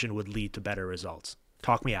motivation would lead to better results.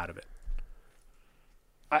 Talk me out of it.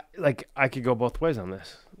 I could go both ways on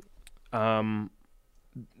this.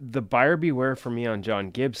 The buyer beware for me on John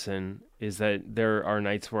Gibson is that there are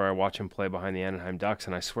nights where I watch him play behind the Anaheim Ducks,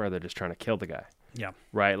 and I swear they're just trying to kill the guy. Yeah.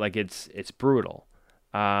 Right? Like, it's brutal.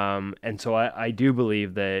 And so I do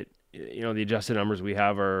believe that, the adjusted numbers we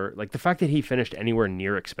have are, like, the fact that he finished anywhere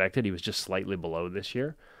near expected, he was just slightly below this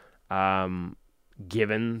year.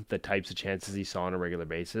 Given the types of chances he saw on a regular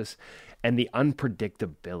basis and the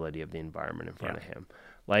unpredictability of the environment in front of him.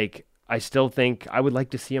 Like, I still think I would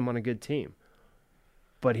like to see him on a good team.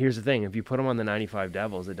 But here's the thing. If you put him on the 95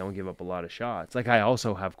 Devils that don't give up a lot of shots, like, I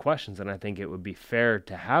also have questions, and I think it would be fair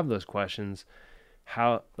to have those questions.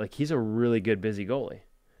 He's a really good busy goalie.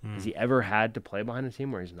 Has he ever had to play behind a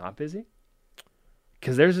team where he's not busy?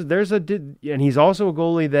 Because and he's also a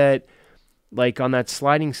goalie that like on that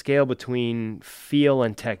sliding scale between feel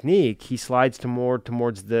and technique, he slides to more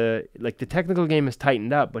towards the technical game has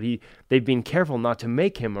tightened up, but they've been careful not to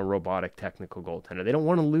make him a robotic technical goaltender. They don't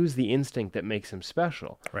want to lose the instinct that makes him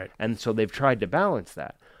special. Right. And so they've tried to balance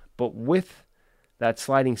that. But with that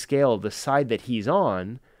sliding scale, the side that he's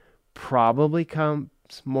on probably comes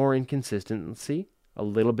more inconsistency, a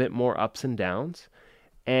little bit more ups and downs.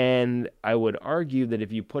 And I would argue that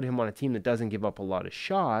if you put him on a team that doesn't give up a lot of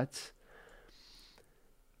shots,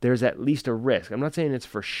 there's at least a risk. I'm not saying it's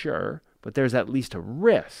for sure, but there's at least a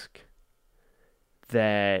risk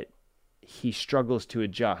that he struggles to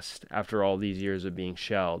adjust after all these years of being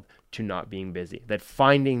shelled to not being busy. That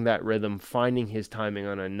finding that rhythm, finding his timing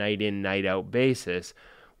on a night in, night out basis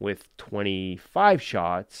with 25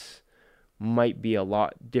 shots might be a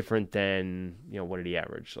lot different than, what did he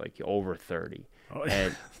average? Like over 30. Oh,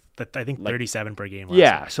 and I think 37 per game.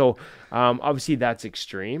 Yeah. So obviously that's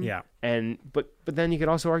extreme. Yeah. And but then you could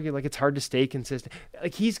also argue like it's hard to stay consistent.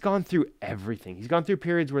 Like he's gone through everything. He's gone through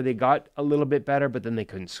periods where they got a little bit better, but then they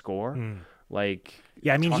couldn't score. Like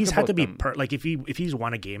yeah, I mean he's had to be like if he's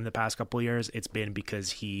won a game the past couple of years, it's been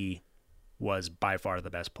because he was by far the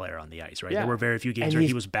best player on the ice. Right. Yeah. There were very few games where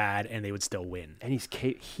he was bad and they would still win. And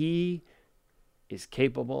he is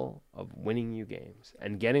capable of winning you games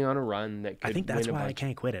and getting on a run that could I think that's why I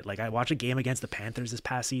can't quit it. Like I watched a game against the Panthers this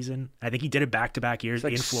past season. I think he did it back-to-back years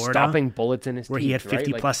in Florida. Stopping bullets in his where teeth, he had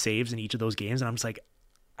 50 right? plus saves in each of those games. And I'm just like,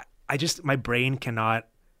 my brain cannot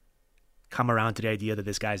come around to the idea that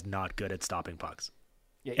this guy's not good at stopping pucks.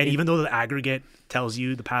 Yeah, and even though the aggregate tells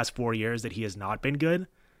you the past 4 years that he has not been good,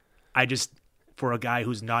 for a guy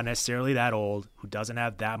who's not necessarily that old, who doesn't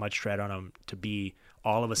have that much tread on him, to be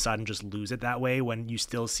all of a sudden just lose it that way when you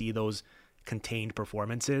still see those contained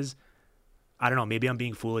performances. I don't know, maybe I'm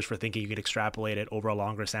being foolish for thinking you could extrapolate it over a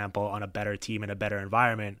longer sample on a better team in a better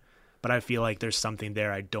environment, but I feel like there's something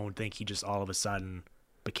there. I don't think he just all of a sudden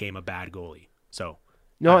became a bad goalie. So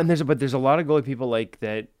no, and there's a lot of goalie people like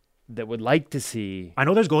that would like to see. I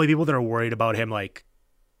know there's goalie people that are worried about him like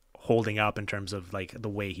holding up in terms of like the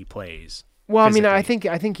way he plays. Well, physically. I mean,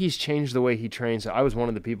 I think he's changed the way he trains. I was one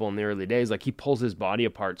of the people in the early days, like he pulls his body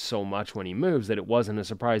apart so much when he moves that it wasn't a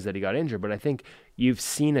surprise that he got injured. But I think you've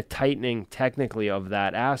seen a tightening technically of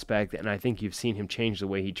that aspect, and I think you've seen him change the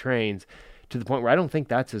way he trains to the point where I don't think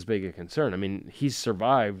that's as big a concern. I mean, he's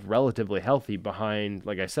survived relatively healthy behind,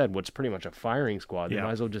 like I said, what's pretty much a firing squad. They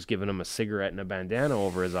might as well just given him a cigarette and a bandana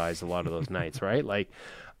over his eyes a lot of those nights, right? Like,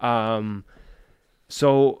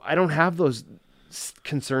 so I don't have those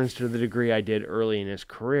concerns to the degree I did early in his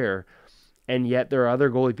career, and yet there are other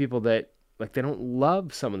goalie people that like they don't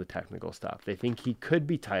love some of the technical stuff. They think he could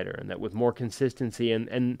be tighter, and that with more consistency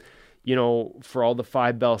and for all the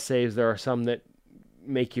 5-bell saves, there are some that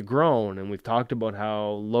make you groan. And we've talked about how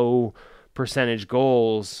low percentage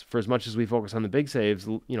goals, for as much as we focus on the big saves,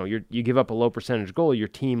 you give up a low percentage goal, your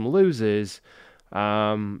team loses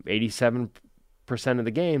 87% of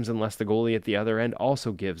the games unless the goalie at the other end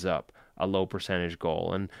also gives up a low percentage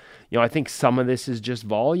goal. And, I think some of this is just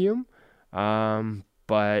volume,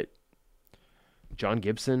 but John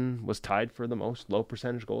Gibson was tied for the most low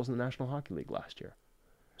percentage goals in the National Hockey League last year.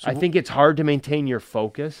 So I think it's hard to maintain your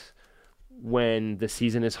focus when the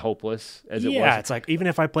season is hopeless as it was. Yeah, it's like, even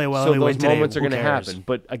if I play well, so we win those today, moments are who going to cares? happen.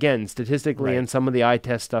 But again, statistically Right. and some of the eye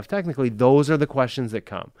test stuff, technically, those are the questions that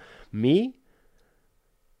come. Me,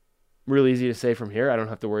 really easy to say from here. I don't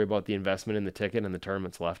have to worry about the investment in the ticket and the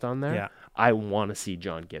tournaments left on there. Yeah. I want to see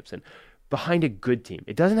John Gibson behind a good team.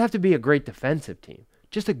 It doesn't have to be a great defensive team,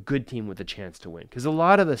 just a good team with a chance to win. Because a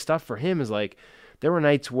lot of the stuff for him is like, there were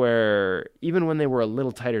nights where even when they were a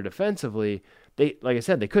little tighter defensively, they, like I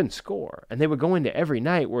said, they couldn't score. And they would go into every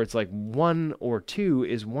night where it's like 1 or 2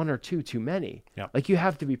 is 1 or 2 too many. Yeah. Like you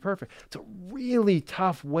have to be perfect. It's a really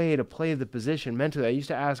tough way to play the position mentally. I used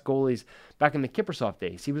to ask goalies back in the Kippersoft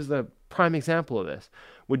days. He was the prime example of this.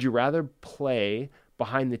 Would you rather play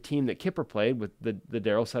behind the team that Kipper played with the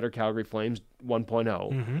Darryl Sutter Calgary Flames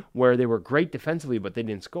 1.0, where they were great defensively but they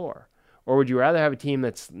didn't score? Or would you rather have a team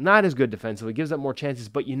that's not as good defensively, gives up more chances,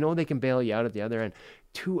 but they can bail you out at the other end?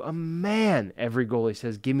 To a man, every goalie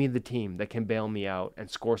says, give me the team that can bail me out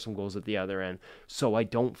and score some goals at the other end so I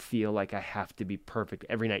don't feel like I have to be perfect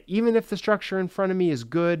every night. Even if the structure in front of me is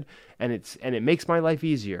good and it makes my life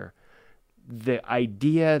easier, the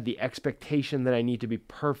idea, the expectation that I need to be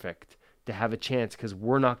perfect to have a chance because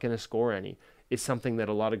we're not going to score any is something that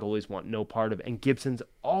a lot of goalies want no part of. And Gibson's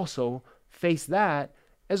also faced that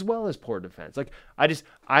as well as poor defense. Like,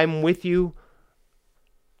 I'm with you.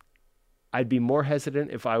 I'd be more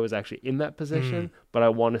hesitant if I was actually in that position, but I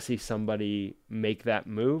want to see somebody make that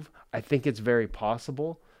move. I think it's very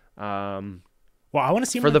possible. Well, I want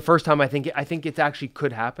to see for the first time. I think it actually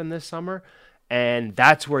could happen this summer, and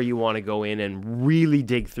that's where you want to go in and really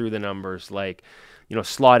dig through the numbers. Like,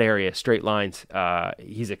 slot area, straight lines,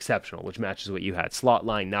 he's exceptional, which matches what you had. Slot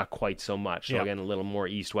line, not quite so much. So again, a little more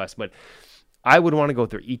east-west. But I would want to go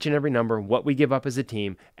through each and every number, what we give up as a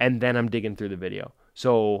team, and then I'm digging through the video.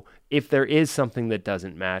 So if there is something that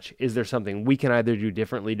doesn't match, is there something we can either do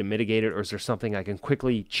differently to mitigate it, or is there something I can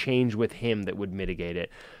quickly change with him that would mitigate it?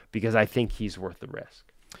 Because I think he's worth the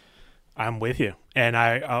risk. I'm with you. And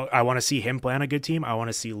I want to see him play on a good team. I want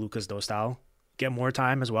to see Lucas Dostal get more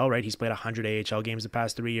time as well, right? He's played 100 AHL games the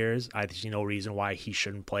past 3 years. I see no reason why he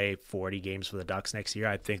shouldn't play 40 games for the Ducks next year.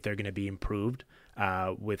 I think they're going to be improved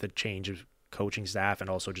with a change of coaching staff and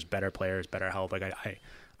also just better players, better health. Like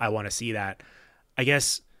I want to see that. I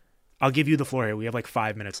guess I'll give you the floor here. We have like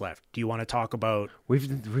 5 minutes left. Do you want to talk about?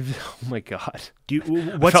 We've oh my god.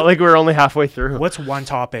 I felt like we were only halfway through. What's one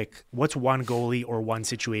topic? What's one goalie or one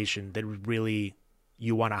situation that really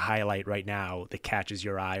you want to highlight right now that catches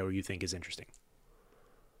your eye or you think is interesting?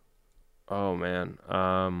 Oh man.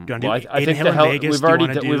 I think we've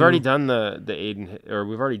already done the Aiden, or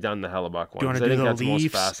we've already done the Hellebuck one. Do you want to do the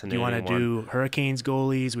Leafs? Do you want to do Hurricanes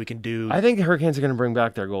goalies? We can do. I think the Hurricanes are going to bring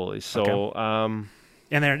back their goalies. So, and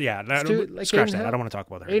they're scratch that. I don't want to talk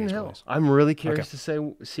about the Hurricanes Aiden Hill. goalies. I'm really curious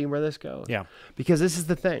to see where this goes. Yeah, because this is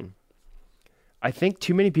the thing. I think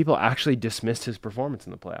too many people actually dismissed his performance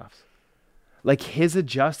in the playoffs. Like his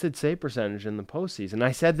adjusted save percentage in the postseason.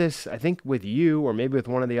 I said this, I think, with you or maybe with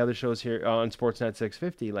one of the other shows here on Sportsnet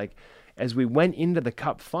 650. Like, as we went into the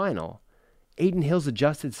Cup final, Aiden Hill's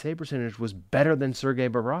adjusted save percentage was better than Sergei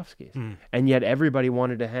Bobrovsky's. And yet everybody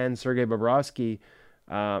wanted to hand Sergei Bobrovsky,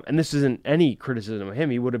 and this isn't any criticism of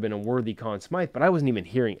him, he would have been a worthy Conn Smythe, but I wasn't even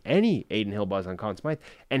hearing any Aiden Hill buzz on Conn Smythe.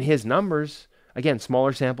 And his numbers, again,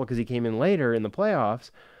 smaller sample because he came in later in the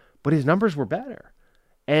playoffs, but his numbers were better.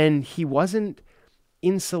 And he wasn't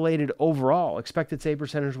insulated overall. Expected save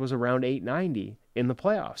percentage was around .890 in the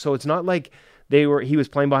playoffs. So it's not like he was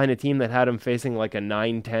playing behind a team that had him facing like a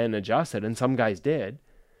 910 adjusted, and some guys did.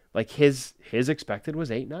 Like his expected was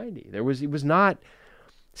 .890. He was not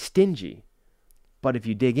stingy. But if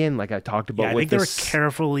you dig in, like I talked about, I think they were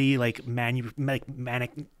carefully what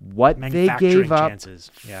they gave up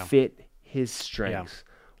chances. Fit his strengths.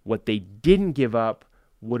 What they didn't give up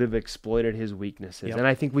would have exploited his weaknesses. And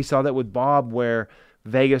I think we saw that with Bob, where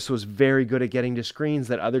Vegas was very good at getting to screens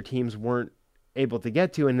that other teams weren't able to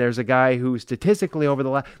get to. And there's a guy who statistically over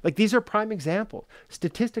the last, like these are prime examples.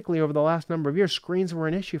 Statistically over the last number of years, screens were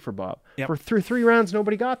an issue for Bob. Through 3 rounds,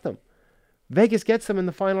 nobody got them. Vegas gets them in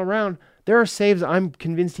the final round. There are saves I'm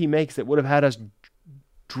convinced he makes that would have had us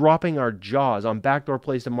dropping our jaws on backdoor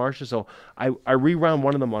plays to Marcia. So I rewound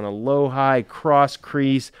one of them on a low-high cross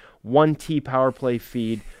crease 1T power play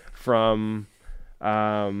feed from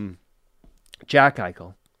Jack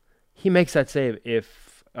Eichel. He makes that save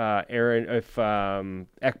if Ekblad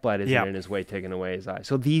isn't in his way, taking away his eye.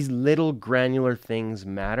 So these little granular things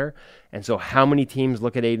matter. And so how many teams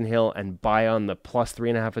look at Aiden Hill and buy on the plus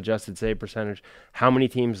 3.5 adjusted save percentage? How many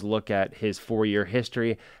teams look at his 4-year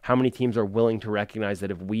history? How many teams are willing to recognize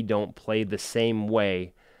that if we don't play the same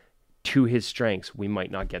way to his strengths, we might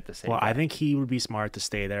not get the same. Well, I think he would be smart to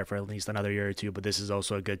stay there for at least another year or two, but this is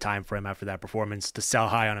also a good time for him after that performance to sell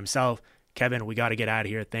high on himself. Kevin, we got to get out of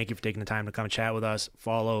here. Thank you for taking the time to come chat with us.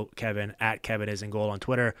 Follow Kevin at KevinIsInGoal on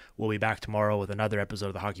Twitter. We'll be back tomorrow with another episode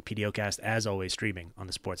of the Hockey PDOcast, as always, streaming on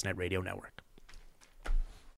the Sportsnet Radio Network.